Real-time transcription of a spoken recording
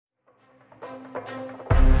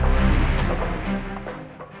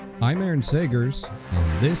I'm Aaron Sagers,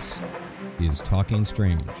 and this is Talking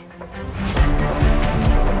Strange.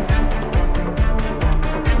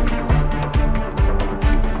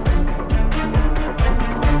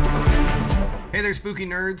 Hey there, spooky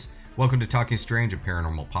nerds. Welcome to Talking Strange, a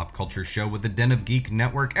paranormal pop culture show with the Den of Geek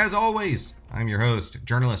Network. As always, I'm your host,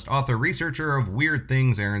 journalist, author, researcher of weird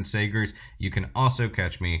things, Aaron Sagers. You can also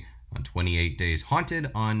catch me on 28 Days Haunted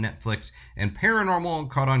on Netflix and Paranormal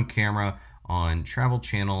Caught on Camera on Travel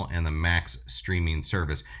Channel and the Max streaming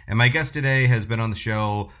service. And my guest today has been on the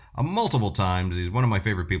show multiple times. He's one of my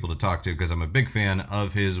favorite people to talk to because I'm a big fan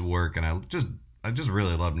of his work, and I just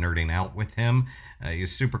really love nerding out with him.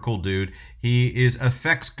 He's a super cool dude. He is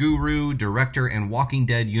effects guru, director, and Walking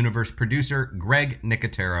Dead universe producer, Greg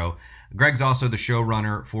Nicotero. Greg's also the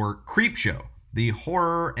showrunner for Creepshow, the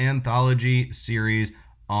horror anthology series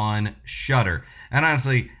on Shudder. And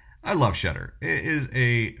honestly, I love Shudder. It is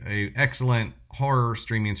a excellent horror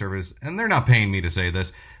streaming service, and they're not paying me to say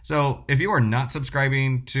this. So if you are not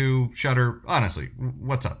subscribing to Shudder, honestly,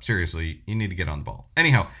 what's up? Seriously, you need to get on the ball.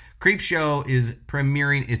 Anyhow, Creepshow is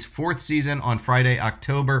premiering its fourth season on Friday,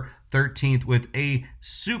 October 13th with a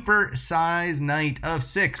super-sized night of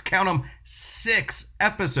 6. Count them, 6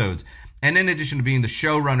 episodes. And in addition to being the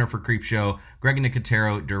showrunner for Creepshow, Greg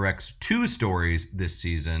Nicotero directs 2 stories this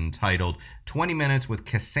season titled 20 Minutes with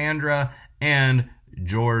Cassandra and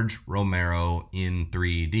George Romero in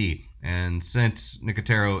 3D. And since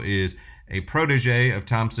Nicotero is a protege of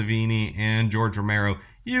Tom Savini and George Romero,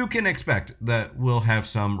 you can expect that we'll have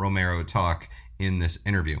some Romero talk in this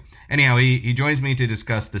interview. Anyhow, he joins me to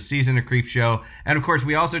discuss the season of Creepshow, and of course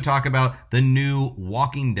we also talk about the new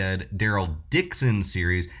Walking Dead Daryl Dixon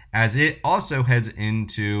series as it also heads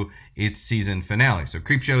into its season finale. So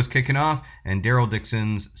Creepshow is kicking off and Daryl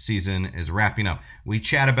Dixon's season is wrapping up. We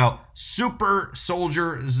chat about super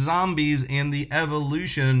soldier zombies and the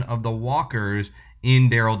evolution of the walkers in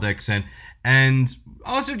Daryl Dixon, and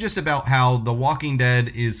also just about how The Walking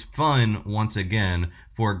Dead is fun once again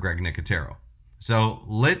for Greg Nicotero. So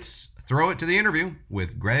let's throw it to the interview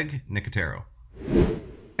with Greg Nicotero.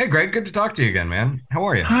 Hey, Greg, good to talk to you again, man. How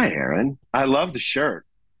are you? Hi, Aaron. I love the shirt.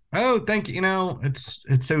 Oh, thank you. You know, it's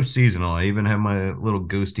so seasonal. I even have my little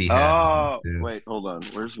ghosty hat on, Oh, too. wait, hold on.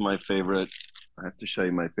 Where's my favorite? I have to show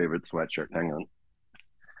you my favorite sweatshirt. Hang on.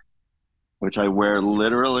 Which I wear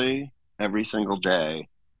literally every single day.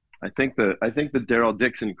 I think the Daryl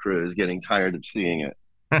Dixon crew is getting tired of seeing it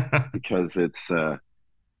because it's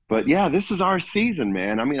but yeah, this is our season,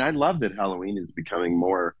 man. I mean, I love that Halloween is becoming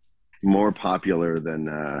more popular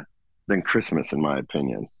than Christmas, in my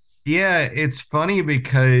opinion. Yeah, it's funny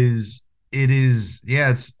because it is, yeah,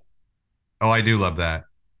 it's, oh, I do love that.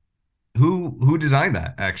 Who designed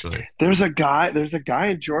that, actually? There's a guy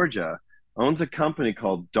in Georgia owns a company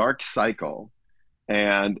called Dark Cycle,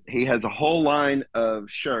 and he has a whole line of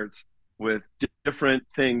shirts with different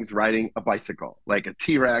things riding a bicycle, like a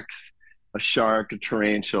T-Rex, a shark, a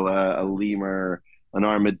tarantula, a lemur, an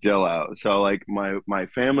armadillo. So like my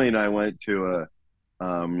family and I went to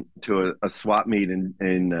a swap meet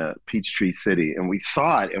in Peachtree City, and we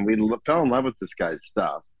saw it, and we fell in love with this guy's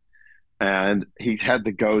stuff. And he's had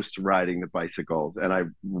the ghost riding the bicycles, and I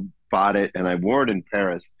bought it and I wore it in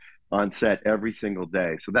Paris on set every single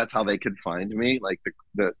day. So that's how they could find me. Like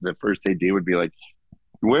the first AD would be like,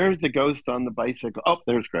 "Where's the ghost on the bicycle?" Oh,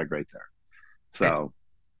 there's Greg right there. So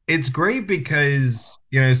It's great because,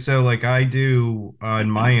 you know, so like I do on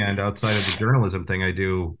my end, outside of the journalism thing, I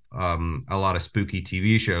do a lot of spooky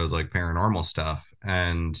TV shows like paranormal stuff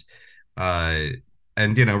uh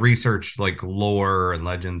and you know, research like lore and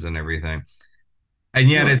legends and everything. And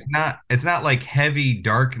yet right. it's not like heavy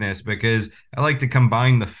darkness because I like to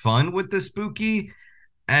combine the fun with the spooky.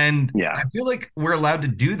 And Yeah. I feel like we're allowed to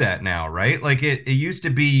do that now, right? Like it used to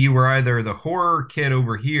be you were either the horror kid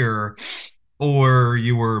over here or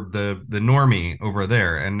you were the normie over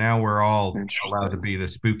there, and now we're all allowed to Interesting. be the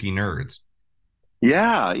spooky nerds.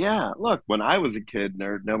 Yeah, yeah. Look, when I was a kid,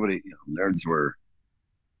 nobody, nerds were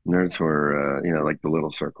like the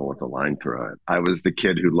little circle with a line through it. I was the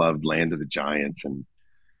kid who loved Land of the Giants and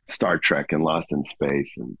Star Trek and Lost in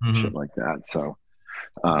Space and shit Hmm. like that. So,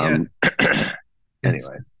 Yeah, um, it's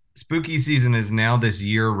anyway, spooky season is now this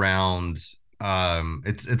year round.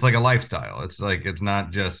 It's like a lifestyle. It's like it's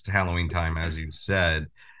not just Halloween time, as you said.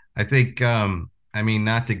 I think I mean,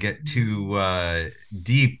 not to get too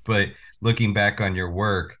deep, but looking back on your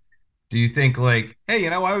work, do you think like, hey, you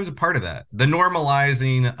know, I was a part of that, the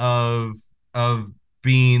normalizing of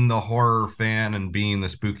being the horror fan and being the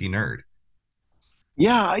spooky nerd?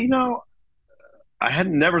 yeah, I had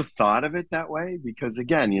never thought of it that way because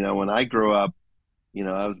again, when I grew up,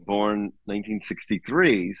 I was born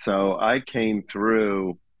 1963, so I came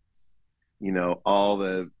through, all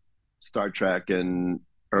the Star Trek and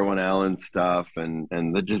Irwin Allen stuff and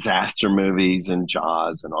the disaster movies and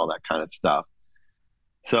Jaws and all that kind of stuff.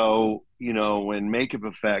 So, when makeup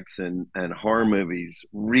effects and horror movies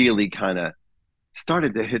really kind of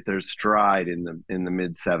started to hit their stride in the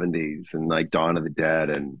mid 70s, and like Dawn of the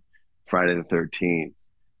Dead and Friday the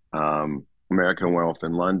 13th, American Werewolf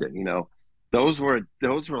in London, those were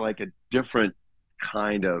like a different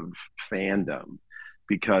kind of fandom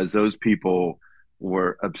because those people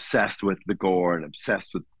were obsessed with the gore and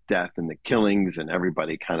obsessed with death and the killings, and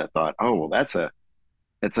everybody kind of thought, oh well,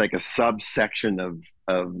 it's like a subsection of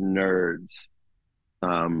nerds.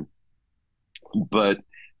 But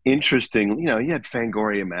interesting, you had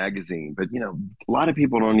Fangoria magazine, but a lot of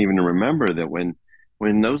people don't even remember that when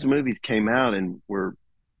those movies came out and were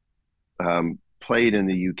played in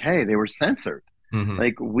the UK, they were censored. Hmm.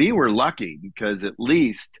 Like we were lucky because at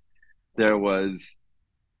least there was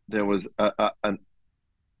an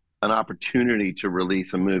opportunity to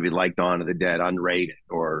release a movie like Dawn of the Dead unrated,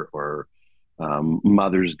 or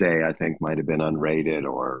Mother's Day, I think might have been unrated,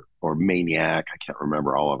 or Maniac. I can't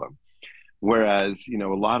remember all of them. Whereas, a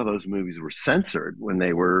lot of those movies were censored when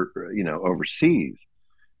they were, overseas.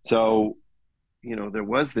 So, there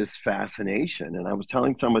was this fascination. And I was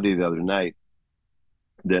telling somebody the other night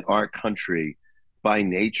that our country by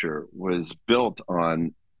nature was built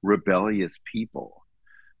on rebellious people.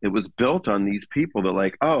 It was built on these people that,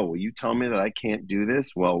 like, oh, you tell me that I can't do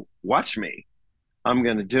this? Well, watch me. I'm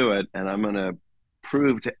going to do it. And I'm going to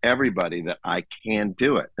prove to everybody that I can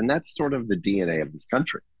do it. And that's sort of the DNA of this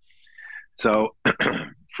country. So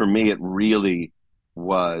for me, it really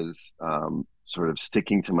was sort of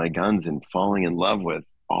sticking to my guns and falling in love with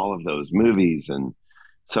all of those movies. And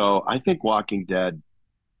so I think Walking Dead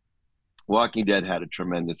had a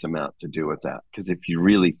tremendous amount to do with that. Because if you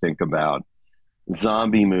really think about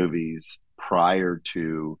zombie movies prior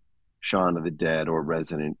to Shaun of the Dead or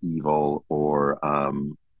Resident Evil or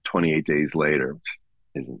 28 Days Later,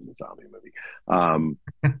 isn't a zombie movie.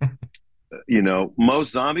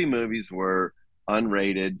 Most zombie movies were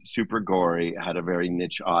unrated, super gory, had a very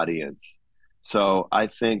niche audience. So I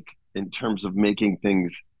think in terms of making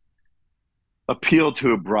things appeal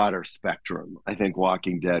to a broader spectrum, I think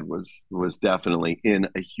Walking Dead was definitely in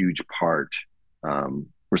a huge part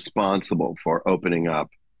responsible for opening up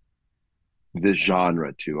this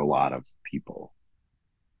genre to a lot of people.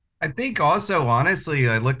 I think also, honestly,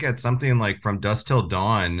 I look at something like From Dusk Till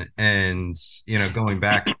Dawn and, going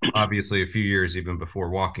back obviously a few years even before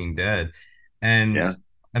Walking Dead. And Yeah.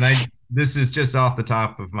 this is just off the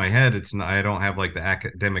top of my head. It's not, I don't have like the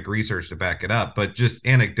academic research to back it up, but just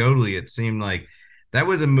anecdotally, it seemed like that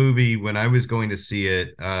was a movie when I was going to see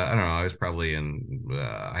it. I don't know, I was probably in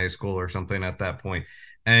high school or something at that point.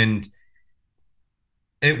 And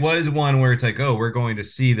it was one where it's like, oh, we're going to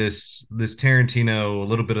see this Tarantino, a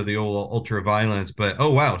little bit of the old ultra violence, but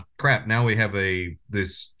oh wow, crap! Now we have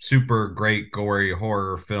this super great gory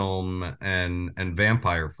horror film and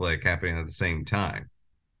vampire flick happening at the same time.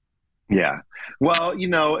 Yeah. Well,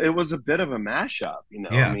 it was a bit of a mashup,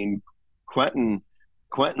 I Yeah, mean, Quentin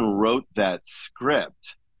Quentin wrote that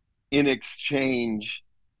script in exchange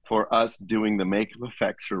for us doing the makeup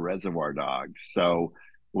effects for Reservoir Dogs. So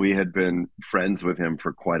we had been friends with him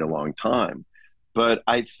for quite a long time. But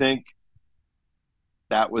I think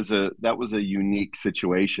that was a unique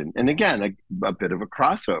situation. And again, a bit of a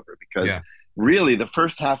crossover because yeah, really the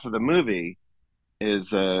first half of the movie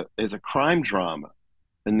is a crime drama.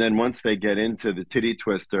 And then once they get into the titty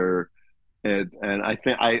twister, and I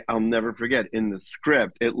think I'll never forget in the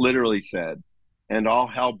script, it literally said, and all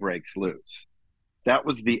hell breaks loose. That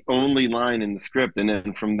was the only line in the script. And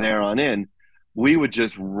then from there on in, we would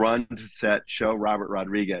just run to set, show Robert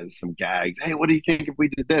Rodriguez some gags. Hey, what do you think if we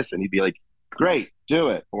did this? And he'd be like, great, do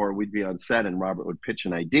it. Or we'd be on set and Robert would pitch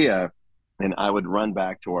an idea and I would run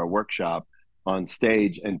back to our workshop on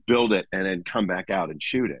stage and build it and then come back out and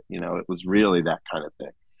shoot it. It was really that kind of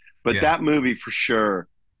thing. But yeah. that movie for sure.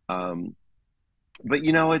 But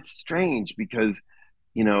it's strange because,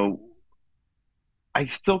 you know, I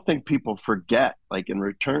still think people forget, like in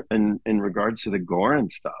regards to the gore and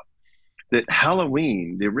stuff, that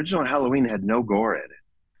Halloween, the original Halloween, had no gore in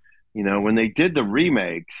it. When they did the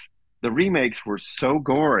remakes were so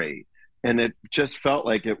gory, and it just felt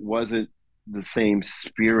like it wasn't the same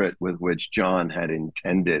spirit with which John had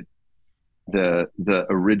intended the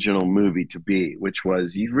original movie to be, which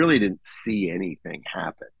was you really didn't see anything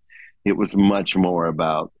happen. It was much more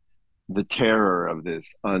about the terror of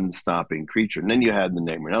this unstopping creature. And then you had the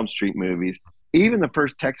Nightmare on Elm Street movies. even the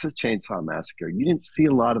first Texas Chainsaw Massacre, you didn't see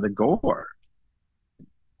a lot of the gore.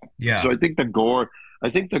 So Yeah. I think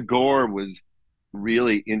the gore was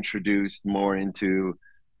really introduced more into,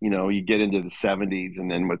 you get into the 70s and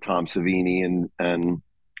then with Tom Savini and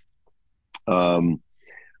um,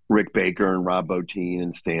 Rick Baker and Rob Bottin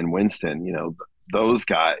and Stan Winston, those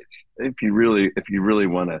guys. If you really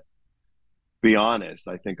want to be honest,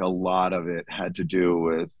 I think a lot of it had to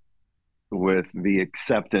do with the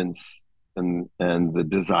acceptance and the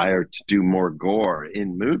desire to do more gore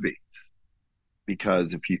in movies.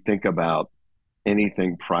 Because if you think about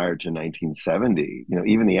anything prior to 1970,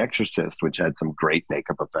 even The Exorcist, which had some great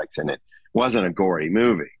makeup effects in it, wasn't a gory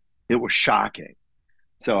movie. It was shocking.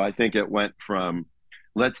 So I think it went from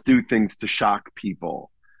let's do things to shock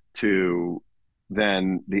people to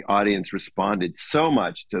then the audience responded so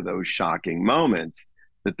much to those shocking moments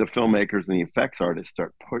that the filmmakers and the effects artists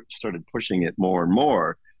started pushing it more and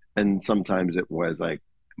more. And sometimes it was like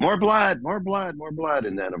more blood, more blood, more blood,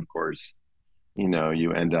 and then of course,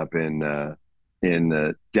 you end up in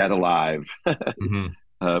the Dead Alive Hmm.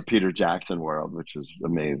 Peter Jackson world, which is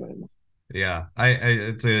amazing. Yeah,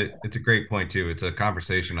 it's a great point too. It's a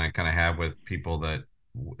conversation I kind of have with people that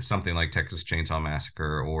something like Texas Chainsaw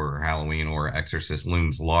Massacre or Halloween or Exorcist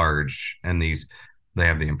looms large, and they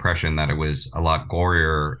have the impression that it was a lot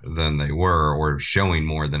gorier than they were or showing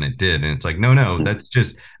more than it did, and it's like no, that's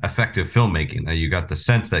just effective filmmaking. That you got the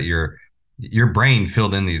sense that your brain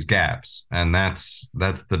filled in these gaps, and that's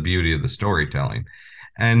the beauty of the storytelling.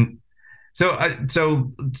 And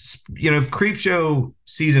Creepshow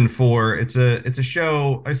season 4. It's a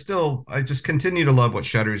show. I just continue to love what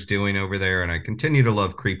Shudder's doing over there, and I continue to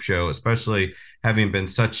love Creepshow, especially having been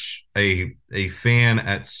such a fan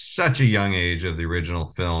at such a young age of the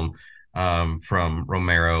original film, from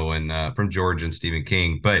Romero and from George and Stephen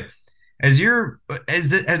King. But has there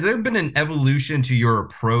been an evolution to your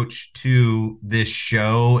approach to this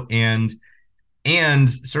show? And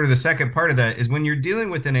sort of the second part of that is, when you're dealing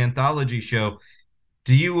with an anthology show,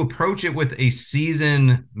 do you approach it with a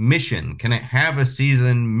season mission? Can it have a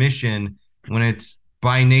season mission when it's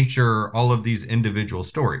by nature all of these individual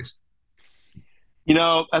stories?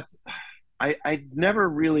 That's I never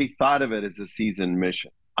really thought of it as a season mission.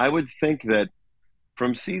 I would think that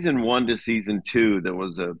from season 1 to season 2, there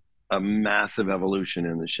was a massive evolution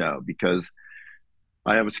in the show because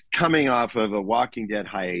I was coming off of a Walking Dead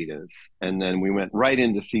hiatus, and then we went right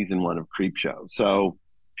into season 1 of Creepshow. So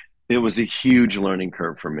it was a huge learning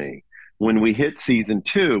curve for me. When we hit season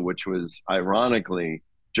 2, which was ironically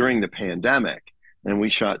during the pandemic, and we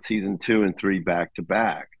shot season 2 and 3 back to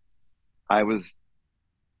back, I was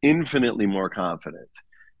infinitely more confident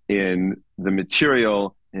in the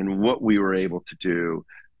material and what we were able to do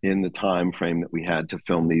in the time frame that we had to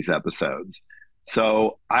film these episodes.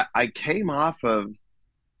 So I came off of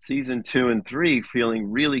season 2 and 3 feeling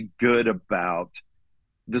really good about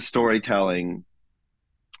the storytelling.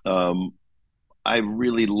 Um, I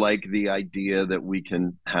really like the idea that we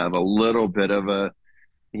can have a little bit of a,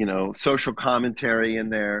 social commentary in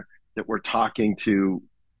there, that we're talking to,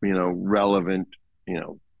 relevant,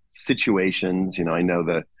 situations. I know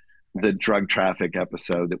the drug traffic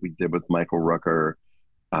episode that we did with Michael Rooker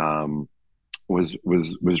um, was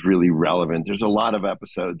really relevant. There's a lot of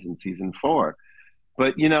episodes in season 4,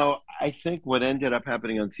 but I think what ended up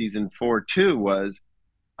happening on season 4 too was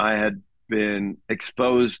I had been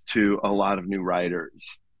exposed to a lot of new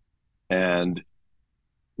writers and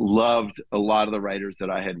loved a lot of the writers that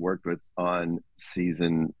I had worked with on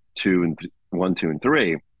season 2 and 1, 2, and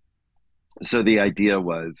 3. So the idea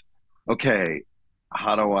was, okay,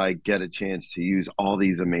 how do I get a chance to use all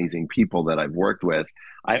these amazing people that I've worked with?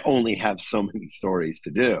 I only have so many stories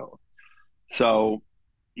to do. So,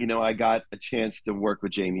 I got a chance to work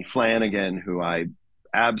with Jamie Flanagan, who I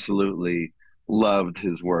absolutely loved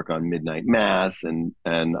his work on Midnight Mass, and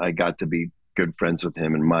I got to be good friends with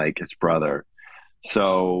him and Mike, his brother.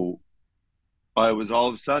 So I was all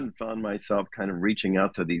of a sudden found myself kind of reaching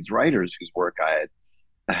out to these writers whose work I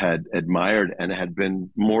had admired and had been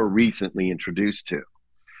more recently introduced to.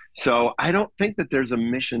 So I don't think that there's a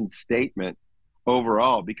mission statement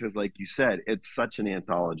overall because, like you said, it's such an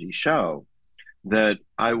anthology show that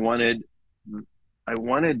I wanted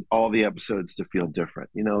all the episodes to feel different.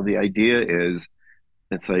 The idea is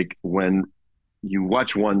it's like when you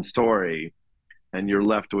watch one story and you're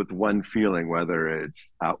left with one feeling, whether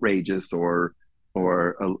it's outrageous or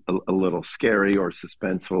a little scary or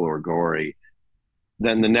suspenseful or gory,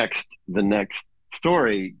 then the next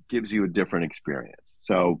story gives you a different experience.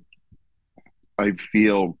 So I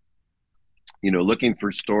feel, looking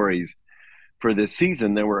for stories for this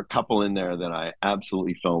season, there were a couple in there that I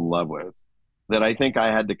absolutely fell in love with. that I think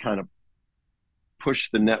I had to kind of push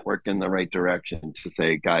the network in the right direction to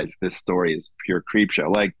say, guys, this story is pure creep show.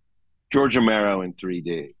 Like George Romero in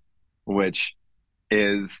 3D, which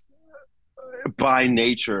is by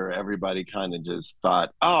nature, everybody kind of just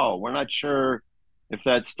thought, oh, we're not sure if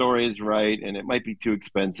that story is right and it might be too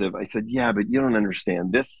expensive. I said, yeah, but you don't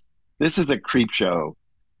understand. This is a creep show.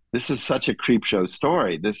 This is such a creep show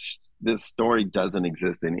story. This story doesn't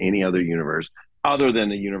exist in any other universe other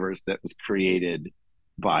than a universe that was created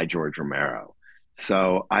by George Romero.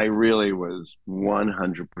 So I really was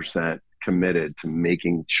 100% committed to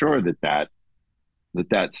making sure that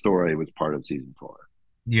story was part of season 4.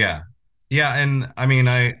 Yeah. Yeah, and I mean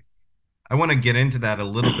I want to get into that a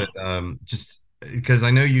little bit, just because I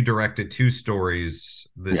know you directed two stories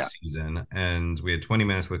Yeah. this season, and we had 20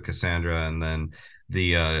 minutes with Cassandra, and then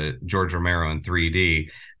the George Romero in 3D,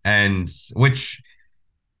 and which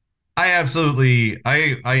I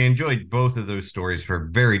enjoyed both of those stories for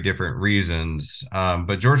very different reasons.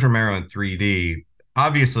 But George Romero in 3D,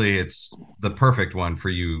 obviously, it's the perfect one for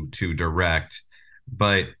you to direct,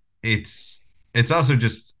 but it's also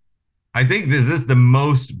just I think this is the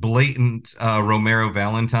most blatant Romero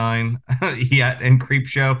Valentine yet in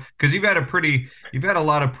Creepshow, because you've had a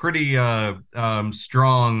lot of pretty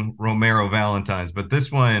strong Romero Valentines, but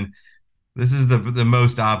this is the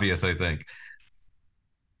most obvious, I think.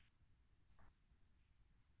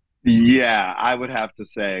 Yeah, I would have to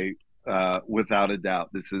say, without a doubt,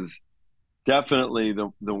 this is definitely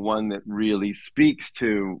the one that really speaks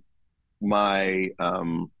to my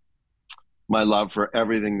my love for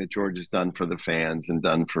everything that George has done for the fans and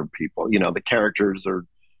done for people. You know, the characters are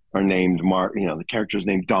named Martin. You know, the characters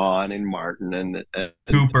named Dawn and Martin, and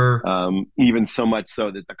Cooper. even so much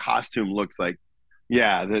so that the costume looks like,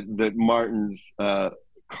 yeah, that Martin's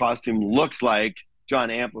costume looks like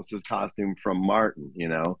John Amplos's costume from Martin. You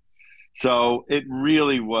know, so it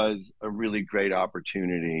really was a really great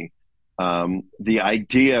opportunity. The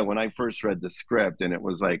idea when I first read the script and it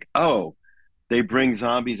was like, oh, they bring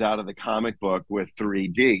zombies out of the comic book with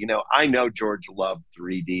 3D. You know, I know George loved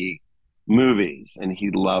 3D movies and he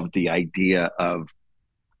loved the idea of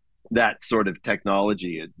that sort of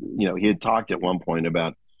technology. You know, he had talked at one point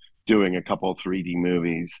about doing a couple of 3D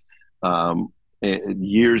movies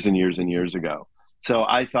years and years and years ago. So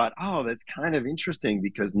I thought, oh, that's kind of interesting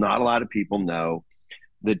because not a lot of people know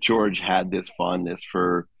that George had this fondness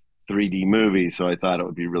for 3D movies. So I thought it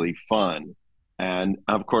would be really fun. And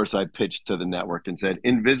of course, I pitched to the network and said,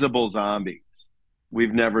 Invisible Zombies.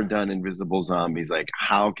 We've never done Invisible Zombies. Like,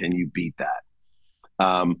 how can you beat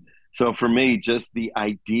that? So for me, just the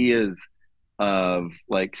ideas of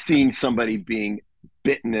like seeing somebody being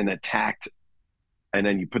bitten and attacked, and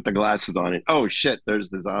then you put the glasses on and oh shit, there's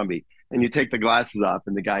the zombie. And you take the glasses off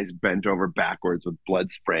and the guy's bent over backwards with blood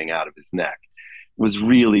spraying out of his neck was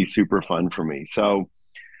really super fun for me. So,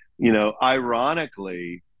 you know,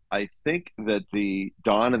 ironically, I think that the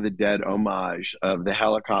Dawn of the Dead homage of the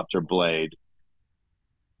helicopter blade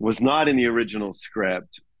was not in the original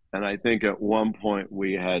script. And I think at one point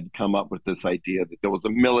we had come up with this idea that there was a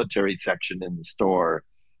military section in the store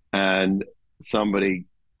and somebody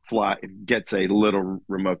gets a little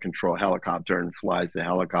remote control helicopter and flies the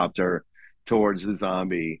helicopter towards the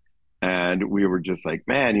zombie. And we were just like,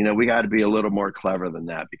 man, you know, we got to be a little more clever than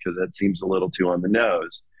that because that seems a little too on the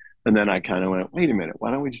nose. And then I kind of went, wait a minute,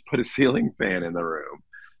 why don't we just put a ceiling fan in the room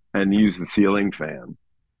and use the ceiling fan?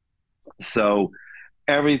 So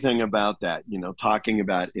everything about that, you know, talking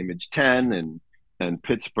about Image 10 and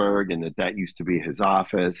Pittsburgh and that used to be his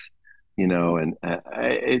office, you know, and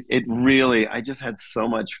it really, I just had so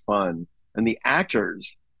much fun. And the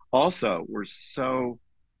actors also were so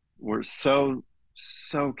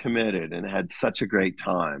committed and had such a great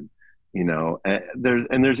time. You know,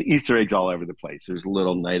 there's Easter eggs all over the place. There's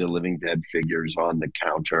little Night of Living Dead figures on the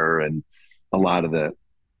counter, and a lot of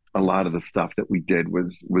the stuff that we did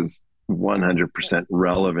was 100%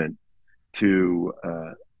 relevant to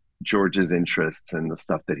George's interests and the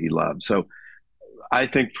stuff that he loved. So I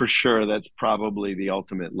think for sure that's probably the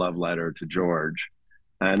ultimate love letter to George,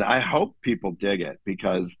 and I hope people dig it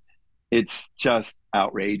because it's just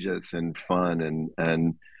outrageous and fun.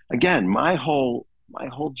 And again, my whole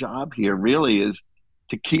job here really is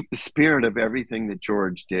to keep the spirit of everything that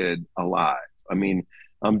George did alive. I mean,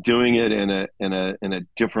 I'm doing it in a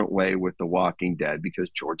different way with The Walking Dead because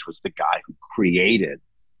George was the guy who created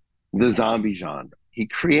the zombie genre. He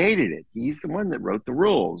created it. He's the one that wrote the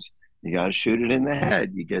rules. You got to shoot it in the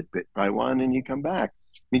head. You get bit by one and you come back.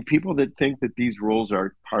 I mean, people that think that these rules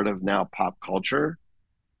are part of now pop culture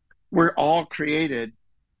were all created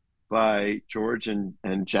by George and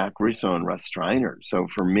Jack Russo and Russ Streiner. So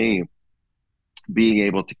for me, being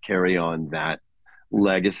able to carry on that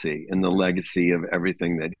legacy and the legacy of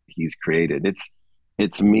everything that he's created.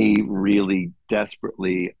 It's me really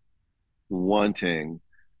desperately wanting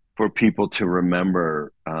for people to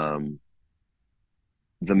remember the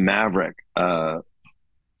maverick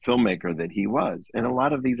filmmaker that he was. And a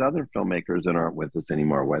lot of these other filmmakers that aren't with us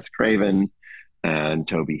anymore, Wes Craven and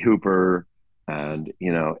Toby Hooper. And,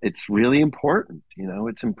 it's really important.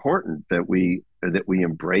 It's important that we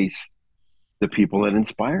embrace the people that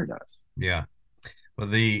inspired us. Yeah. Well,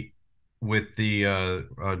 the with the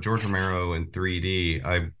George Romero in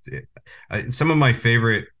 3D, some of my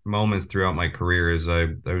favorite moments throughout my career is I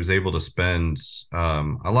was able to spend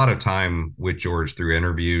a lot of time with George through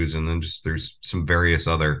interviews and then just through some various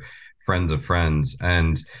other friends of friends,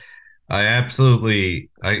 and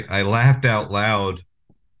I laughed out loud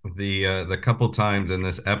the couple times in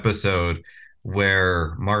this episode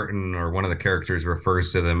where Martin or one of the characters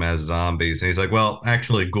refers to them as zombies, and he's like, "Well,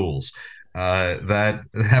 actually, ghouls."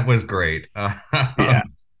 That was great. Yeah.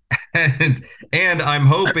 And I'm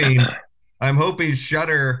hoping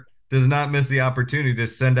Shutter does not miss the opportunity to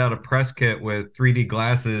send out a press kit with 3D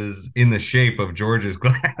glasses in the shape of George's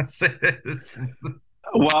glasses.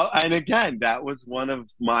 Well, and again, that was one of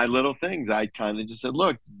my little things. I kind of just said,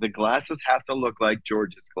 look, the glasses have to look like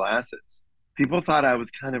George's glasses. People thought I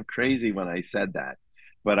was kind of crazy when I said that.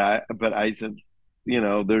 But I said,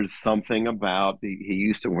 there's something about he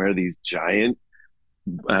used to wear these giant,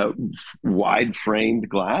 uh, wide framed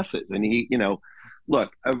glasses. And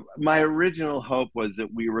look, my original hope was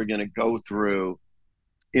that we were going to go through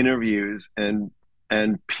interviews and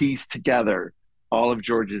piece together all of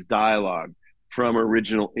George's dialogue from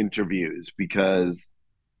original interviews, because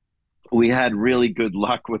we had really good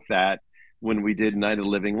luck with that when we did Night of the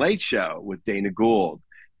Living Late Show with Dana Gould.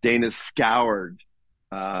 Dana scoured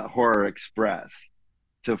Horror Express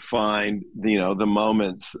to find the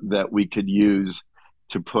moments that we could use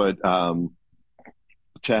to put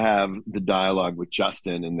to have the dialogue with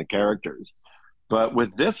Justin and the characters. But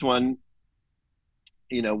with this one,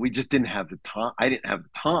 we just didn't have the time. I didn't have the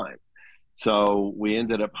time. So we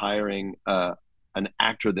ended up hiring an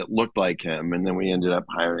actor that looked like him, and then we ended up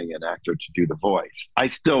hiring an actor to do the voice. I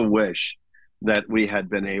still wish that we had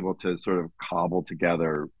been able to sort of cobble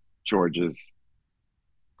together George's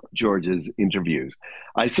interviews.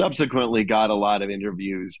 I subsequently got a lot of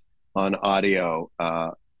interviews on audio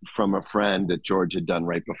from a friend that George had done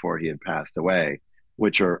right before he had passed away,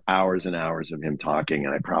 which are hours and hours of him talking.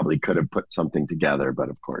 And I probably could have put something together, but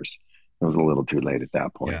of course, it was a little too late at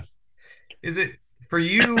that point. Yeah. Is it for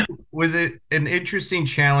you? Was it an interesting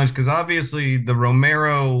challenge? Because obviously, the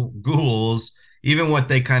Romero ghouls, even what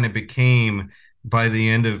they kind of became by the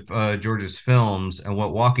end of George's films, and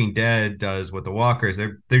what Walking Dead does with the walkers,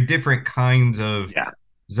 they're different kinds of Yeah.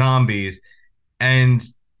 zombies. And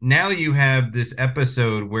now you have this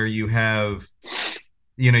episode where you have,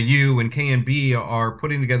 you and K and B are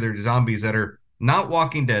putting together zombies that are not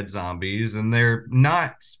Walking Dead zombies, and they're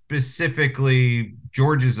not specifically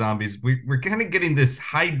George's zombies. We're kind of getting this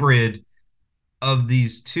hybrid of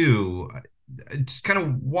these two. Just kind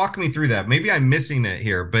of walk me through that. Maybe I'm missing it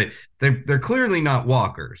here, but they're clearly not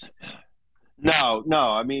walkers. No, no.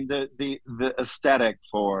 I mean, the aesthetic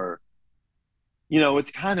for,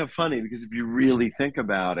 it's kind of funny because if you really think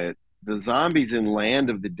about it, the zombies in Land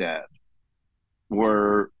of the Dead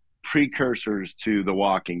were precursors to The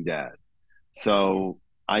Walking Dead. So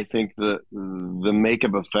I think the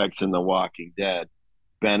makeup effects in The Walking Dead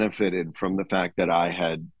benefited from the fact that I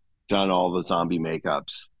had done all the zombie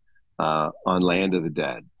makeups on Land of the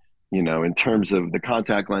Dead. In terms of the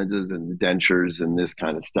contact lenses and the dentures and this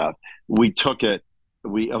kind of stuff, we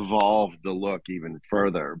evolved the look even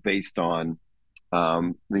further based on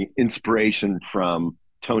the inspiration from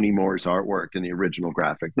Tony Moore's artwork in the original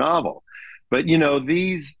graphic novel. But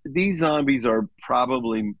these zombies are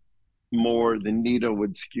probably more, the needle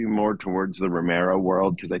would skew more towards the Romero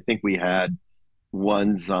world, because I think we had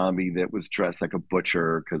one zombie that was dressed like a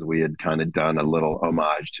butcher because we had kind of done a little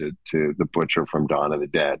homage to the butcher from Dawn of the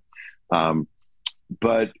Dead.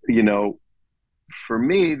 But for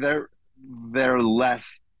me, they're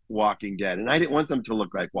less Walking Dead, and I didn't want them to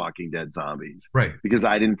look like Walking Dead zombies, Right. because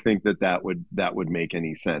I didn't think that would make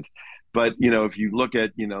any sense. But if you look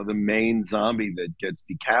at the main zombie that gets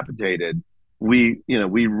decapitated, we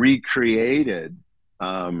recreated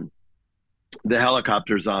the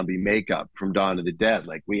helicopter zombie makeup from Dawn of the Dead.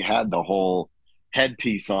 Like, we had the whole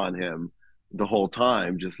headpiece on him the whole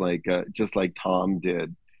time, just like Tom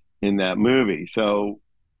did in that movie. So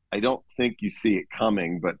I don't think you see it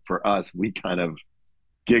coming, but for us, we kind of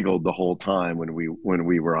giggled the whole time when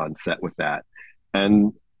we were on set with that.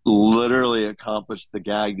 And literally accomplished the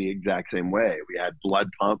gag the exact same way. We had blood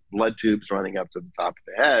tubes running up to the top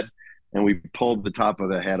of the head, and we pulled the top of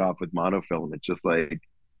the head off with monofilament, just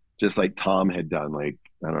like Tom had done, like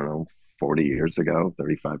I don't know, 40 years ago,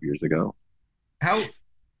 35 years ago. How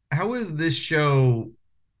how is this show?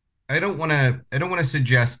 I don't want to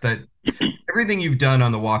suggest that everything you've done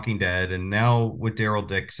on The Walking Dead and now with Daryl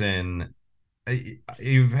Dixon,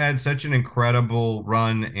 you've had such an incredible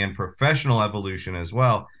run and professional evolution as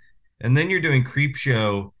well. And then you're doing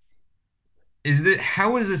Creepshow.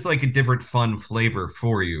 How is this like a different fun flavor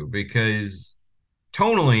for you? Because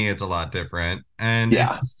tonally it's a lot different. And it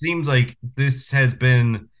Yeah. seems like this has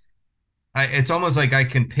been it's almost like I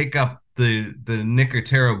can pick up the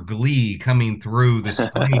Nicotero glee coming through the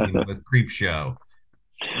screen with Creepshow.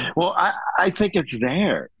 Well, I think it's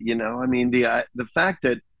there. I mean, the fact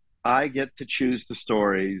that I get to choose the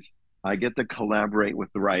stories, I get to collaborate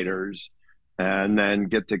with the writers, and then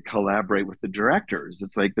get to collaborate with the directors.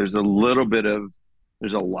 It's like there's a lot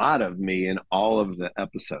of me in all of the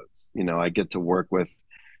episodes. I get to work with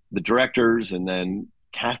the directors and then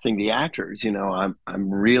casting the actors. I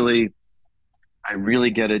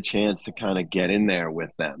really get a chance to kind of get in there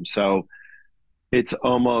with them. So it's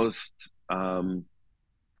almost um,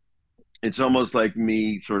 it's almost like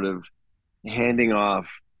me sort of handing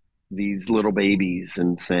off these little babies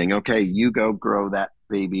and saying, "Okay, you go grow that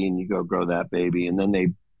baby, and you go grow that baby," and then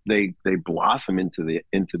they blossom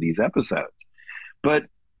into these episodes. But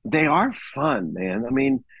they are fun, man. I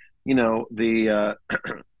mean, the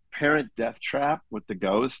parent death trap with the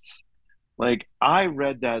ghosts. Like I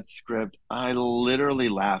read that script, I literally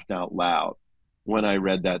laughed out loud when I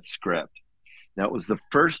read that script. That was the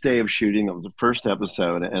first day of shooting. That was the first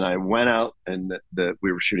episode, and I went out and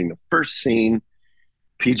we were shooting the first scene.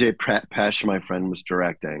 PJ Pesh, my friend, was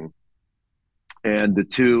directing, and the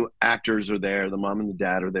two actors are there. The mom and the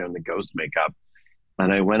dad are there in the ghost makeup.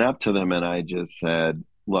 And I went up to them and I just said,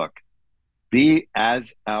 "Look, be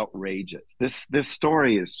as outrageous. This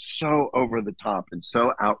story is so over the top and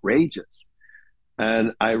so outrageous,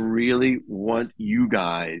 and I really want you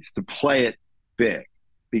guys to play it big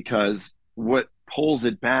because what pulls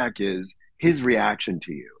it back is his reaction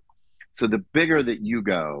to you. So the bigger that you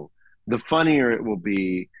go, the funnier it will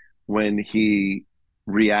be when he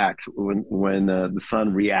reacts, when the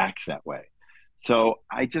son reacts that way. So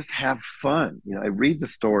I just have fun. I read the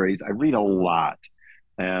stories. I read a lot,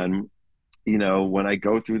 and when I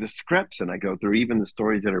go through the scripts and I go through even the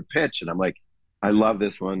stories that are pitched, and I'm like, I love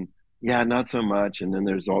this one. Yeah, not so much. And then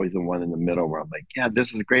there's always the one in the middle where I'm like, yeah,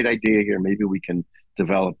 this is a great idea here. Maybe we can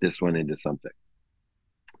develop this one into something.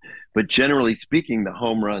 But generally speaking, the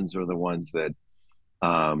home runs are the ones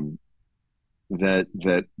um,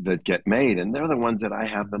 that get made, and they're the ones that I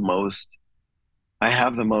have the most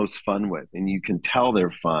fun with, and you can tell they're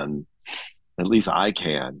fun. At least I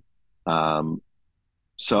can. Um,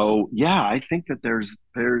 so yeah, I think that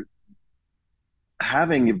they're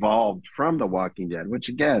having evolved from The Walking Dead, which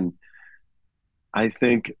again, I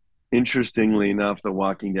think interestingly enough, The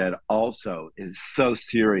Walking Dead also is so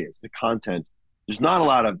serious. The content, there's not a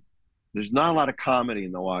lot of there's not a lot of comedy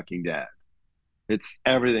in The Walking Dead. It's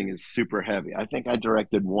everything is super heavy. I think I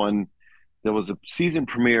directed one. There was a season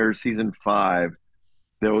premiere, season 5.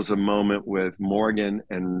 There was a moment with Morgan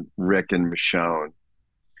and Rick and Michonne,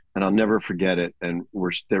 and I'll never forget it. And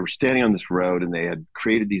they were standing on this road, and they had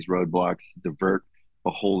created these roadblocks to divert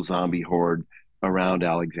a whole zombie horde around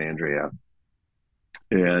Alexandria.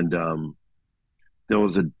 And there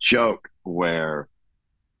was a joke where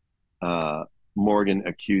uh, Morgan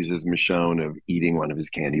accuses Michonne of eating one of his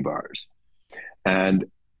candy bars, and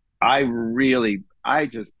I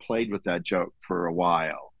just played with that joke for a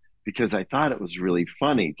while because I thought it was really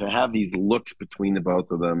funny to have these looks between the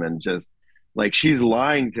both of them and just like she's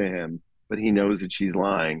lying to him, but he knows that she's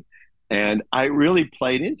lying. And I really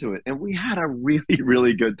played into it and we had a really,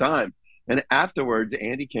 really good time. And afterwards,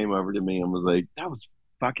 Andy came over to me and was like, that was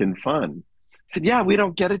fucking fun. I said, yeah, we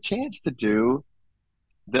don't get a chance to do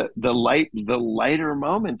the lighter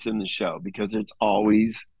moments in the show because it's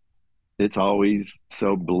always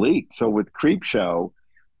so bleak. So with Creepshow,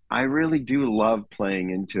 I really do love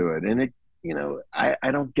playing into it. And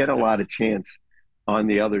I don't get a lot of chance on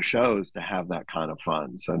the other shows to have that kind of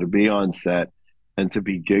fun. So to be on set and to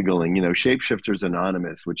be giggling, Shapeshifters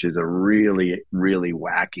Anonymous, which is a really, really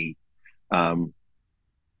wacky, um,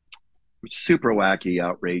 super wacky,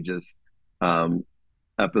 outrageous um,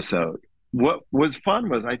 episode. What was fun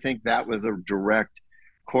was I think that was a direct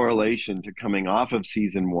correlation to coming off of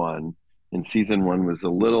season one, and season one was a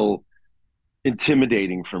little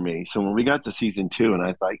intimidating for me. So when we got to season two, and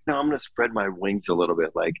I thought, no, I'm going to spread my wings a little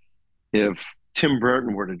bit. Like if Tim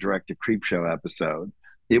Burton were to direct a Creepshow episode,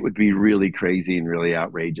 it would be really crazy and really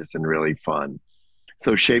outrageous and really fun.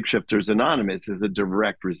 So Shapeshifters Anonymous is a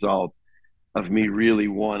direct result of me really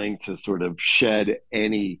wanting to sort of shed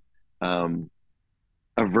any um,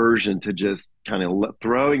 aversion to just kind of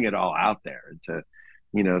throwing it all out there, to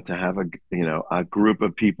to have a group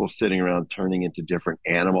of people sitting around turning into different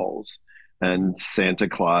animals, and Santa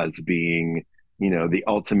Claus being the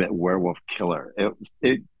ultimate werewolf killer.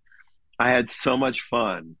 It I had so much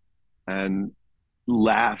fun and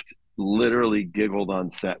laughed, literally giggled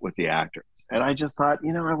on set with the actors. And I just thought,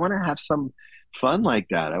 I want to have some fun like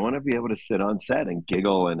that. I want to be able to sit on set and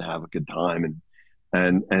giggle and have a good time,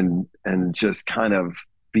 and just kind of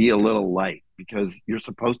be a little light, because you're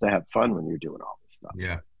supposed to have fun when you're doing all this stuff.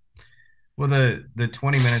 Yeah. Well, the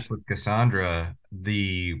 20 minutes with Cassandra,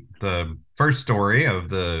 the first story of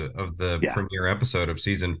the Yeah. premiere episode of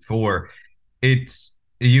season 4, it's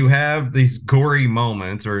you have these gory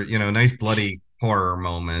moments, or nice bloody horror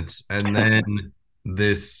moments, and then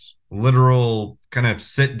this literal kind of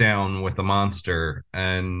sit down with the monster.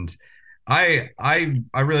 And I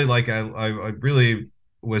really like I really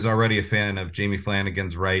was already a fan of Jamie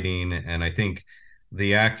Flanagan's writing, and I think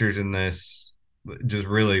the actors in this just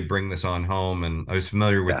really bring this on home. And I was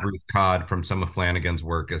familiar with Yeah. Ruth Codd from some of Flanagan's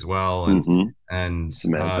work as well, and Mm-hmm. and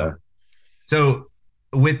Samantha. so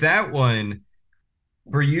with that one,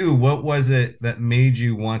 for you, what was it that made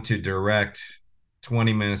you want to direct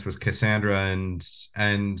 20 minutes with Cassandra,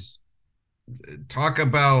 and talk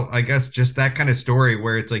about, I guess, just that kind of story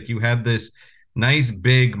where it's like you have this nice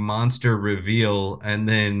big monster reveal, and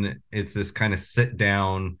then it's this kind of sit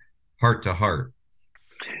down, heart to heart.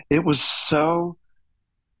 It was so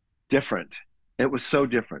different. It was so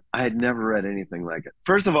different. I had never read anything like it.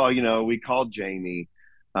 First of all, we called Jamie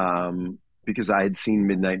because I had seen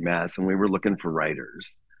Midnight Mass and we were looking for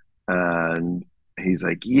writers. And he's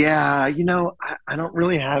like, "Yeah, I don't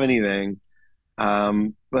really have anything,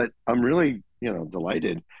 but I'm really,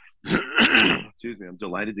 delighted." Excuse me. I'm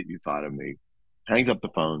delighted that you thought of me. Hangs up the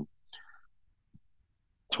phone.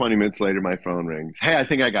 20 minutes later, my phone rings. "Hey, I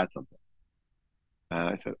think I got something." And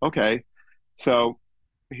I said, "Okay." So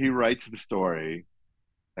he writes the story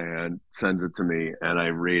and sends it to me, and I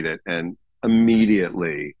read it, and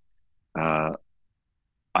immediately uh,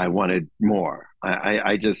 I wanted more.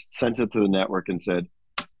 I just sent it to the network and said,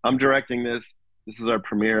 "I'm directing this. This is our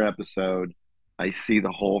premiere episode. I see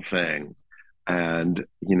the whole thing." And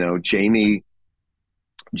Jamie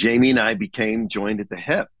and I became joined at the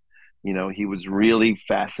hip. He was really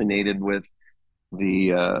fascinated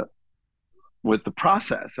the with the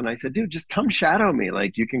process. And I said, "Dude, just come shadow me.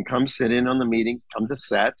 Like, you can come sit in on the meetings, come to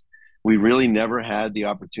set." We really never had the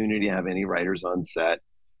opportunity to have any writers on set,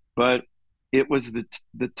 but it was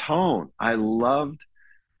the tone. I loved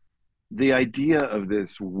the idea of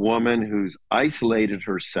this woman who's isolated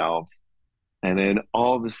herself, and then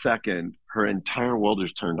all of a second, her entire world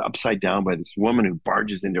is turned upside down by this woman who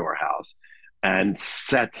barges into her house and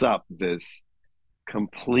sets up this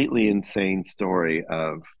completely insane story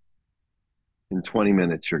of, in 20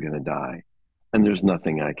 minutes, you're going to die. And there's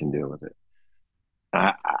nothing I can do with it.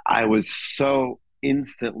 I, I was so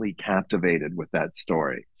instantly captivated with that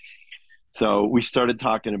story. So we started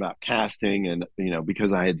talking about casting, and,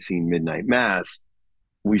 because I had seen Midnight Mass,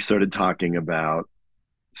 we started talking about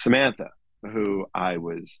Samantha, who I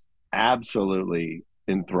was absolutely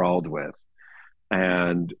enthralled with.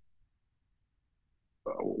 And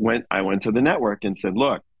I went to the network and said,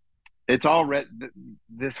 "Look, it's all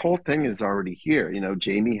this whole thing is already here.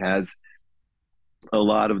 Jamie has a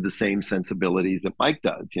lot of the same sensibilities that Mike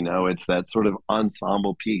does. It's that sort of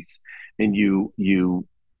ensemble piece, and you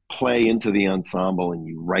play into the ensemble and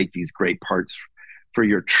you write these great parts for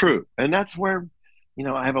your troupe. And that's where,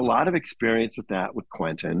 I have a lot of experience with that with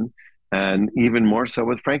Quentin, and even more so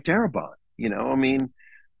with Frank Darabont. I mean,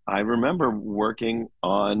 I remember working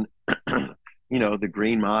on, the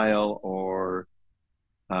Green Mile,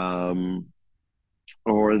 um,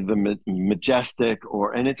 or the Majestic,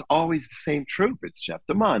 and it's always the same troupe. It's Jeff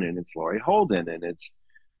DeMunn, and it's Laurie Holden, and it's,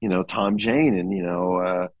 Tom Jane,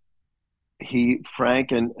 and,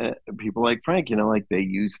 Frank, and people like Frank, like they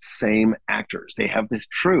use the same actors. They have this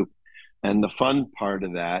troupe. And the fun part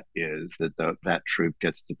of that is that that troupe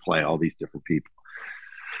gets to play all these different people.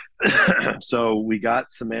 So we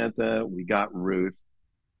got Samantha, we got Ruth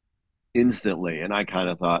instantly. And I kind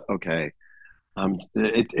of thought, okay,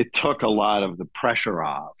 it took a lot of the pressure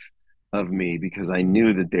off of me, because I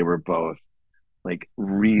knew that they were both like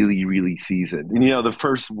really, really seasoned. And, the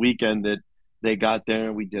first weekend that they got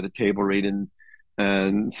there, we did a table read,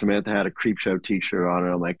 and Samantha had a Creepshow t-shirt on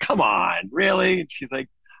her. I'm like, "Come on, really?" And she's like,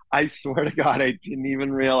 I swear to God, I didn't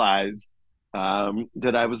even realize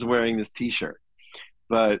that I was wearing this T-shirt.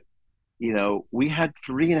 But we had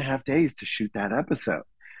 3.5 days to shoot that episode,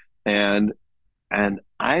 and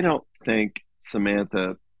I don't think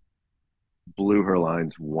Samantha blew her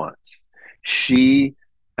lines once. She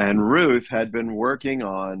and Ruth had been working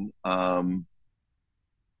on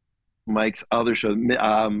Mike's other show.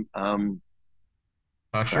 Crap,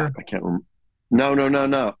 Usher? I can't remember. No, no, no,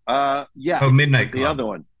 no. Oh, Yes, but Midnight the Club. other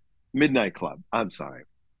one, Midnight Club. I'm sorry.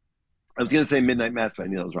 I was going to say Midnight Mass, but I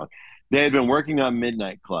knew that was wrong. They had been working on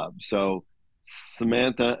Midnight Club. So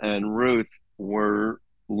Samantha and Ruth were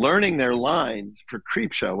learning their lines for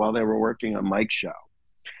Creepshow while they were working on Mike's show.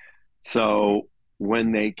 So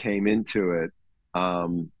when they came into it,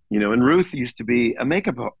 and Ruth used to be a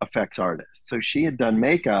makeup effects artist. So she had done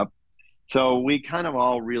makeup. So we kind of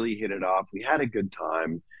all really hit it off. We had a good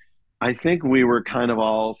time. I think we were kind of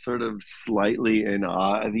all sort of slightly in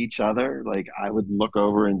awe of each other. Like I would look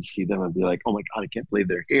over and see them and be like, "Oh my God, I can't believe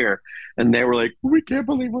they're here," and they were like, "We can't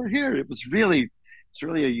believe we're here." It's really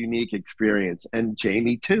a unique experience. And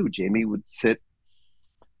Jamie too. Jamie would sit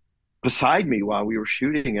beside me while we were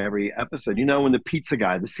shooting every episode. When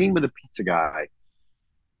the scene with the pizza guy,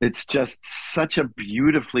 it's just such a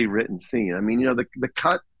beautifully written scene. I mean, the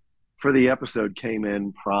cut for the episode came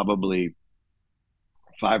in probably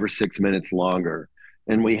 5 or 6 minutes longer,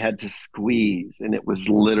 and we had to squeeze, and it was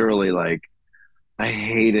literally like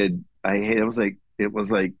it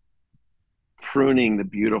was like pruning the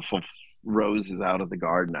beautiful roses out of the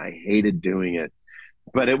garden. I hated doing it,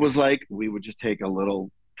 but it was like we would just take a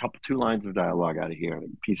little couple two lines of dialogue out of here and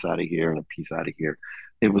a piece out of here and a piece out of here.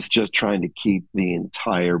 It was just trying to keep the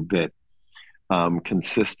entire bit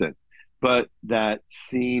consistent. But that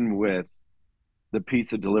scene with the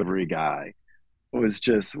pizza delivery guy was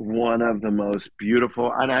just one of the most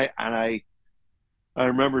beautiful. And I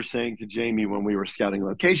remember saying to Jamie when we were scouting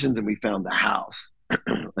locations and we found the house,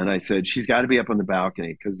 and I said, she's got to be up on the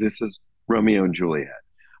balcony because this is Romeo and Juliet.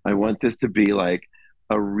 I want this to be like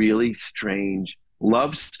a really strange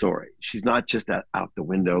love story. She's not just out the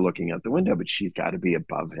window looking out the window, but she's got to be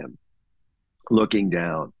above him looking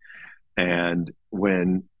down. And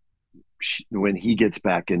when he gets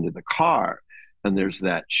back into the car and there's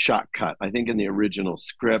that shot cut, I think in the original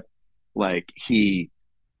script, like he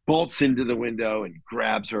bolts into the window and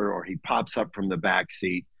grabs her, or he pops up from the back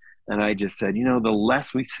seat. And I just said, the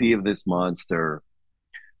less we see of this monster,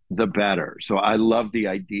 the better. So I love the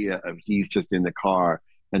idea of he's just in the car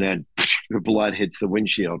and then the blood hits the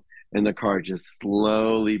windshield and the car just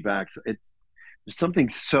slowly backs. There's something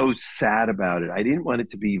so sad about it. I didn't want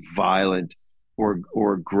it to be violent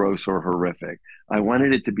or gross or horrific. I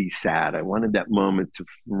wanted it to be sad. I wanted that moment to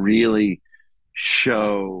really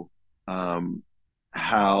show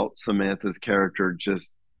how Samantha's character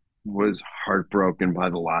just was heartbroken by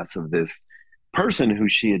the loss of this person who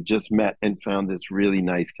she had just met and found this really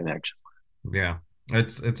nice connection. Yeah.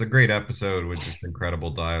 It's a great episode with just incredible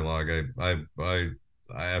dialogue. I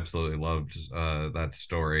absolutely loved that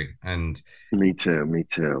story. And Me too. Me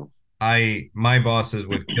too. my bosses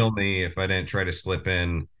would kill me if I didn't try to slip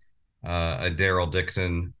in a Daryl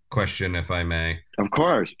Dixon question, if I may. Of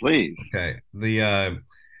course, please. Okay.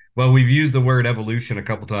 Well, we've used the word evolution a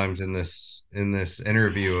couple times in this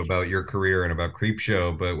interview about your career and about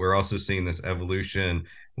Creepshow, but we're also seeing this evolution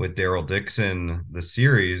with Daryl Dixon, the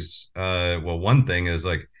series. Well, one thing is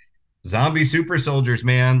like zombie super soldiers,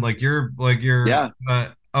 man. Like you're Yeah.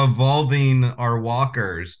 evolving our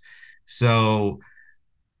walkers. So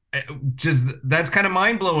just that's kind of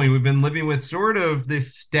mind blowing. We've been living with sort of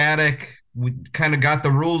this static. We kind of got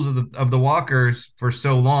the rules of the walkers for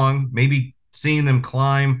so long. Maybe seeing them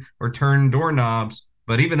climb or turn doorknobs,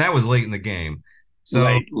 but even that was late in the game.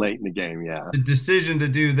 So Late in the game. Yeah. the decision to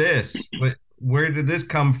do this, but where did this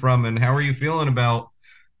come from, and how are you feeling about?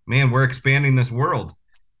 Man, we're expanding this world.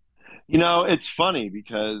 It's funny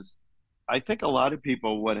because I think a lot of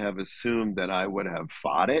people would have assumed that I would have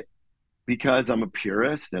fought it because I'm a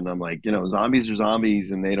purist and I'm like, zombies are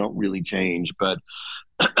zombies and they don't really change. But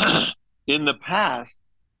in the past,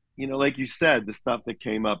 like you said, the stuff that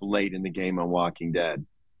came up late in the game on Walking Dead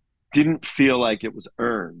didn't feel like it was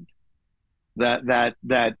earned. That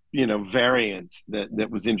variant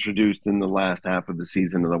that was introduced in the last half of the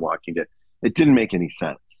season of The Walking Dead, it didn't make any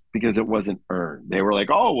sense because it wasn't earned. They were like,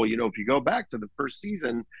 oh well, if you go back to the first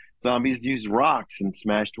season, zombies used rocks and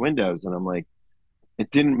smashed windows, and I'm like,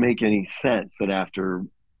 it didn't make any sense that after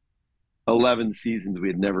 11 seasons we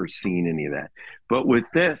had never seen any of that. But with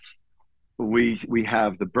this, we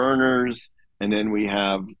have the burners, and then we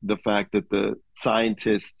have the fact that the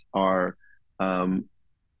scientists are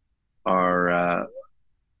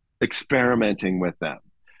experimenting with them.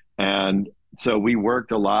 And so we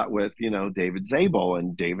worked a lot with, David Zabel,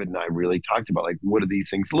 and David and I really talked about, like, what do these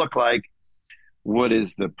things look like? What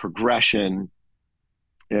is the progression?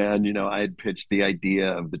 And, I had pitched the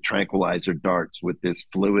idea of the tranquilizer darts with this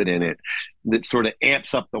fluid in it that sort of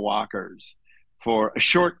amps up the walkers for a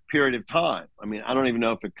short period of time. I mean, I don't even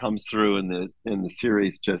know if it comes through in the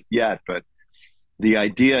series just yet, but the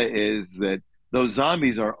idea is that those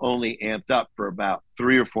zombies are only amped up for about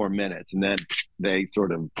 3 or 4 minutes, and then they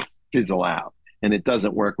sort of fizzle out. And it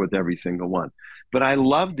doesn't work with every single one. But I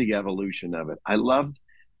loved the evolution of it. I loved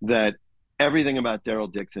that everything about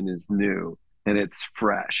Daryl Dixon is new and it's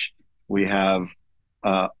fresh. We have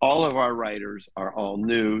all of our writers are all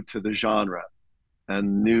new to the genre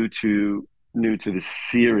and new to the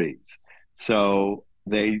series. So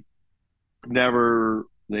they never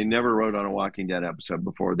wrote on a Walking Dead episode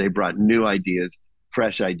before. They brought new ideas,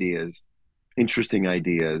 fresh ideas, interesting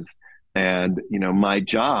ideas. And, my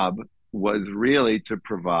job was really to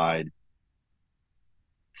provide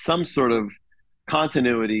some sort of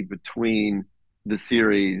continuity between the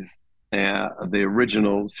series, the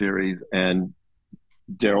original series, and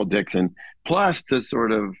Daryl Dixon, plus to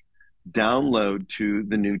sort of download to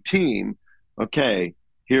the new team, okay,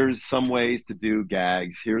 here's some ways to do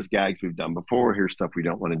gags. Here's gags we've done before. Here's stuff we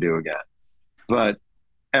don't want to do again. But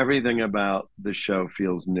everything about the show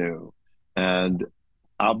feels new. And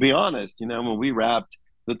I'll be honest, when we wrapped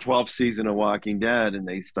the 12th season of Walking Dead and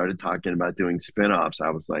they started talking about doing spin-offs,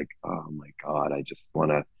 I was like, oh my God, I just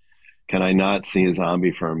want to, can I not see a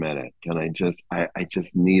zombie for a minute? Can I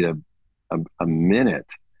just need a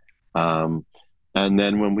minute. And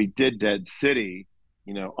then when we did Dead City,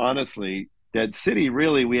 honestly, Dead City,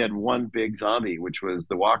 really, we had one big zombie, which was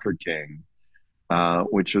the Walker King,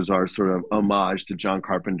 which was our sort of homage to John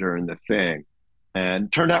Carpenter and The Thing,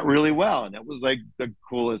 and turned out really well. And that was like the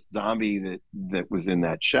coolest zombie that was in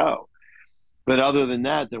that show. But other than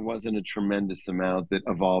that, there wasn't a tremendous amount that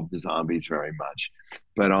evolved the zombies very much.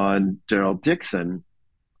 But on Daryl Dixon,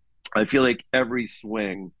 I feel like every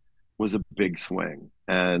swing was a big swing.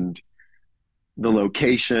 And the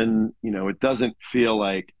location, it doesn't feel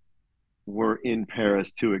like we're in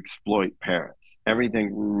Paris to exploit Paris.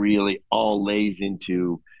 Everything really all lays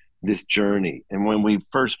into this journey. And when we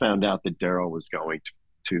first found out that Daryl was going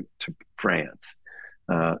to France,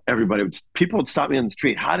 people would stop me on the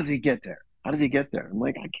street. How does he get there? How does he get there? I'm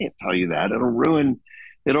like, I can't tell you that. It'll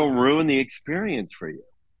ruin the experience for you.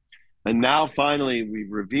 And now finally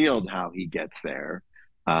we've revealed how he gets there.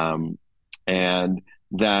 And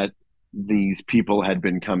that these people had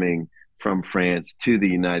been coming from France to the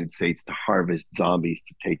United States to harvest zombies,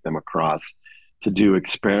 to take them across, to do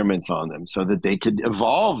experiments on them so that they could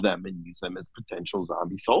evolve them and use them as potential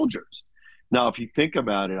zombie soldiers. Now, if you think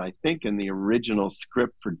about it, I think in the original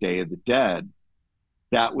script for Day of the Dead,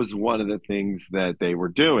 that was one of the things that they were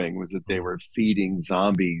doing, was that they were feeding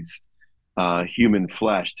zombies human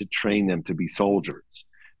flesh to train them to be soldiers.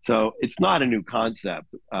 So it's not a new concept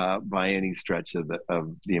by any stretch of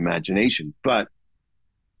the imagination, but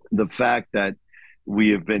the fact that we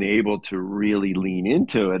have been able to really lean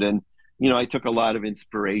into it. And, I took a lot of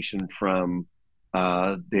inspiration from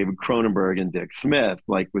David Cronenberg and Dick Smith,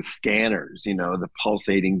 like with scanners, the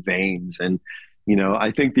pulsating veins. And,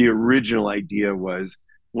 I think the original idea was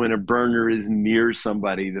when a burner is near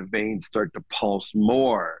somebody, the veins start to pulse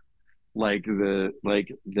more, like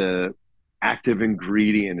the active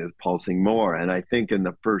ingredient is pulsing more. And I think in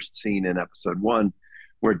the first scene in episode 1,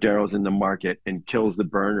 where Daryl's in the market and kills the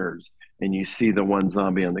burners, and you see the one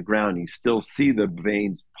zombie on the ground, you still see the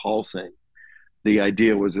veins pulsing. The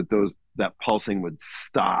idea was that pulsing would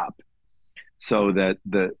stop, so that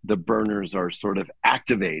the burners are sort of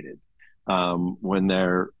activated when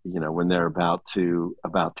they're about to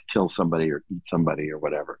kill somebody or eat somebody or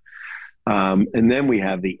whatever. And then we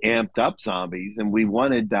have the amped up zombies, and we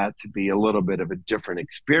wanted that to be a little bit of a different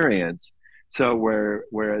experience. So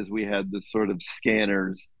whereas we had the sort of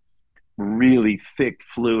scanners, really thick,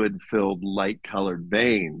 fluid-filled, light-colored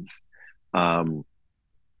veins,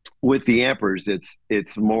 with the Ampers,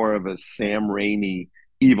 it's more of a Sam Raimi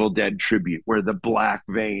Evil Dead tribute, where the black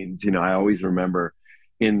veins. I always remember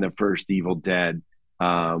in the first Evil Dead,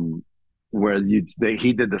 where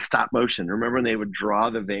he did the stop motion. Remember when they would draw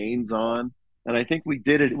the veins on? And I think we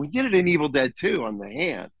did it. We did it in Evil Dead 2 on the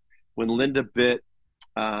hand when Linda bit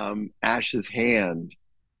Ash's hand.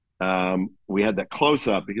 We had that close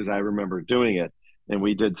up because I remember doing it, and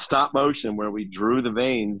we did stop motion where we drew the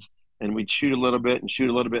veins and we'd shoot a little bit and shoot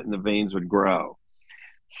a little bit, and the veins would grow.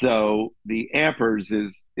 So the Ampers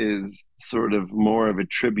is sort of more of a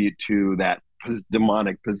tribute to that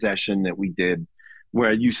demonic possession that we did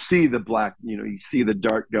where you see the black, you see the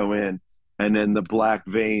dart go in, and then the black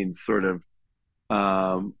veins sort of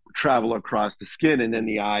travel across the skin, and then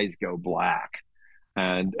the eyes go black.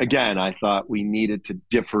 And again, I thought we needed to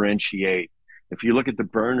differentiate. If you look at the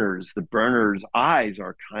burners' eyes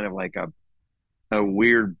are kind of like a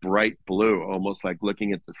weird bright blue, almost like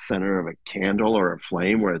looking at the center of a candle or a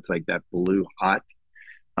flame, where it's like that blue hot.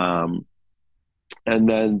 Um, and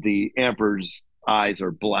then the Emperor's eyes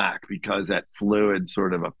are black because that fluid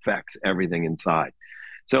sort of affects everything inside.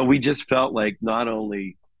 So we just felt like not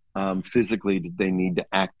only physically did they need to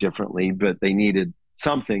act differently, but they needed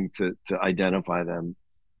something to identify them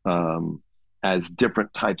as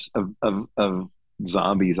different types of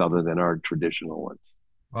zombies other than our traditional ones.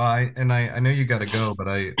 Well, I know you got to go, but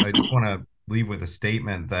I just want to leave with a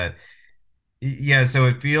statement that, yeah, so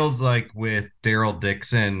it feels like with Daryl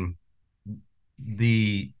Dixon,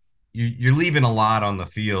 you're leaving a lot on the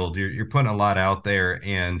field. You're putting a lot out there,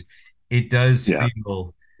 and it does Yeah.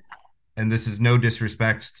 feel, and this is no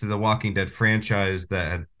disrespect to the Walking Dead franchise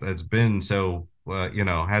that's been so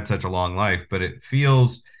had such a long life, but it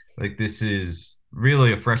feels like this is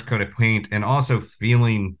really a fresh coat of paint, and also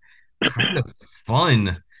feeling kind of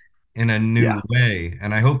fun in a new Yeah. way.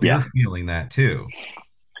 And I hope you're Yeah. feeling that too.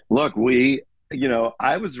 Look,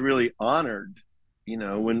 I was really honored,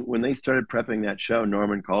 when they started prepping that show.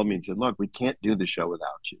 Norman called me and said, "Look, we can't do the show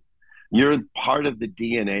without you. You're part of the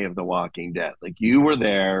DNA of The Walking Dead. Like, you were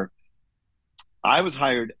there." I was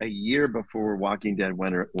hired a year before Walking Dead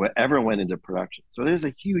ever went into production. So there's a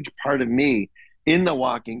huge part of me in The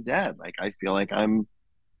Walking Dead. Like, I feel like I'm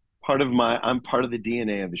part of the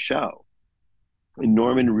DNA of the show. And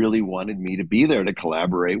Norman really wanted me to be there to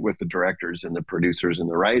collaborate with the directors and the producers and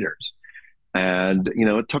the writers. And,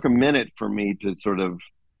 it took a minute for me to sort of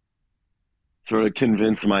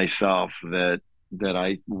convince myself that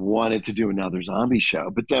I wanted to do another zombie show.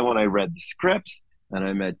 But then when I read the scripts and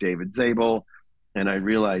I met David Zabel, and I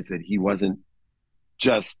realized that he wasn't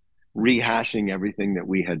just rehashing everything that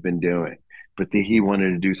we had been doing, but that he wanted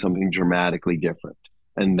to do something dramatically different.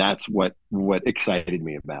 And that's what excited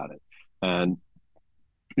me about it. And,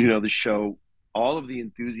 the show, all of the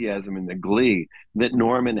enthusiasm and the glee that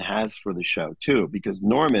Norman has for the show too, because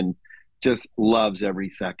Norman just loves every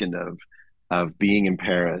second of being in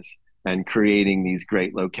Paris and creating these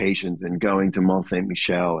great locations and going to Mont Saint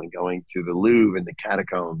Michel and going to the Louvre and the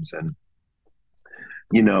catacombs. And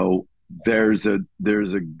there's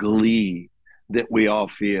a glee that we all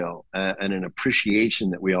feel, and an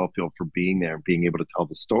appreciation that we all feel for being there and being able to tell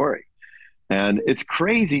the story. And it's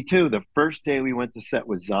crazy too. The first day we went to set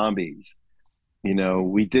with zombies,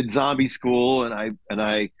 we did zombie school, and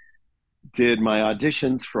I did my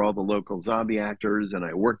auditions for all the local zombie actors, and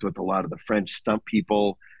I worked with a lot of the French stunt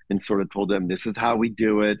people and sort of told them this is how we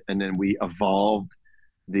do it. And then we evolved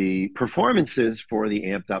the performances for the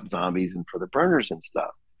amped up zombies and for the burners and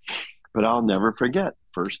stuff. But I'll never forget,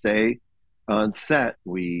 first day on set,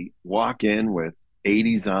 we walk in with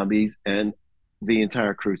 80 zombies, and the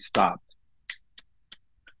entire crew stopped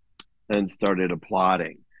and started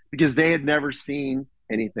applauding because they had never seen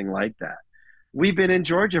anything like that. We've been in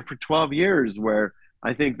Georgia for 12 years, where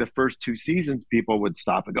I think the first 2 seasons people would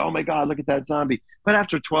stop and go, "Oh my God, look at that zombie." But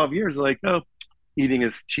after 12 years, they're like, "Oh, eating a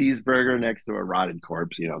cheeseburger next to a rotted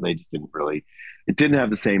corpse." They just it didn't have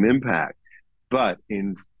the same impact. But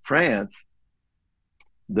in France,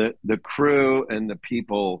 the crew and the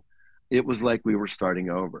people, it was like we were starting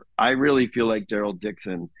over. I really feel like Daryl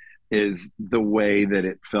Dixon is the way that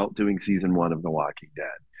it felt doing season 1 of The Walking Dead.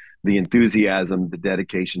 The enthusiasm, the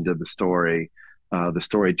dedication to the story, the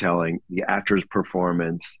storytelling, the actor's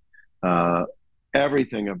performance,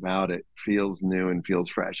 everything about it feels new and feels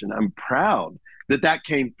fresh. And I'm proud that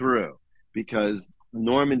came through, because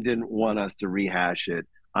Norman didn't want us to rehash it.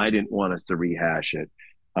 I didn't want us to rehash it.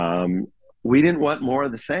 We didn't want more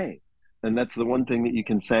of the same. And that's the one thing that you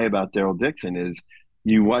can say about Daryl Dixon is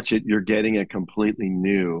you watch it, you're getting a completely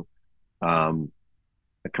new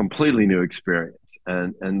experience.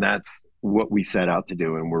 And that's what we set out to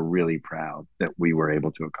do. And we're really proud that we were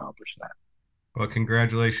able to accomplish that. Well,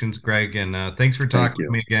 congratulations, Greg, and thanks for talking with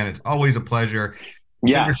me again. It's always a pleasure.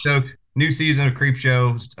 Super Yes. stoked. New season of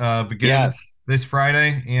Creepshow begins this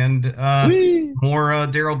Friday, and more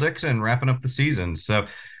Daryl Dixon wrapping up the season. So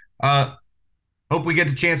hope we get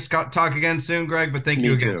the chance to talk again soon, Greg, but thank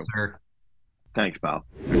you again, sir. Thanks, pal.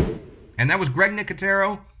 And that was Greg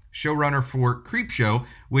Nicotero, showrunner for Creepshow,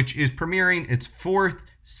 which is premiering its 4th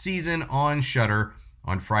season on Shudder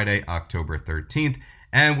on Friday, October 13th.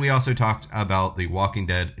 And we also talked about the Walking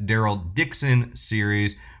Dead Daryl Dixon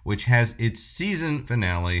series, which has its season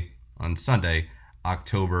finale on Sunday,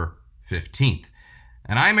 October 15th.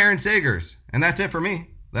 And I'm Aaron Sagers, and that's it for me.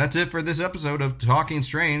 That's it for this episode of Talking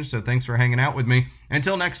Strange, so thanks for hanging out with me.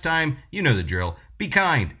 Until next time, you know the drill. Be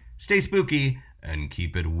kind, stay spooky, and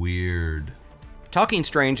keep it weird. Talking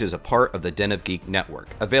Strange is a part of the Den of Geek Network,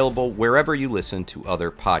 available wherever you listen to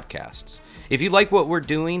other podcasts. If you like what we're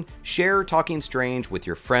doing, share Talking Strange with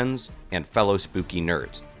your friends and fellow spooky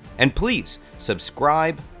nerds. And please,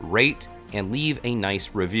 subscribe, rate, and leave a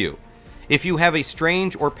nice review. If you have a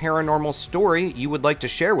strange or paranormal story you would like to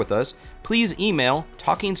share with us, please email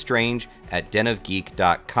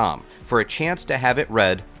talkingstrange@denofgeek.com for a chance to have it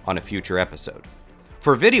read on a future episode.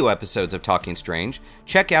 For video episodes of Talking Strange,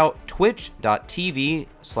 check out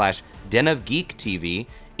twitch.tv/denofgeektv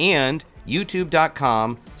and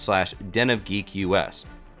youtube.com/denofgeekus.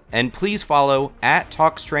 And please follow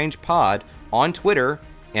 @TalkStrangePod on Twitter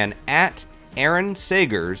and @Aaron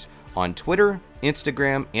Sagers on Twitter,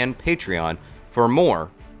 Instagram, and Patreon for more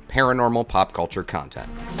paranormal pop culture content.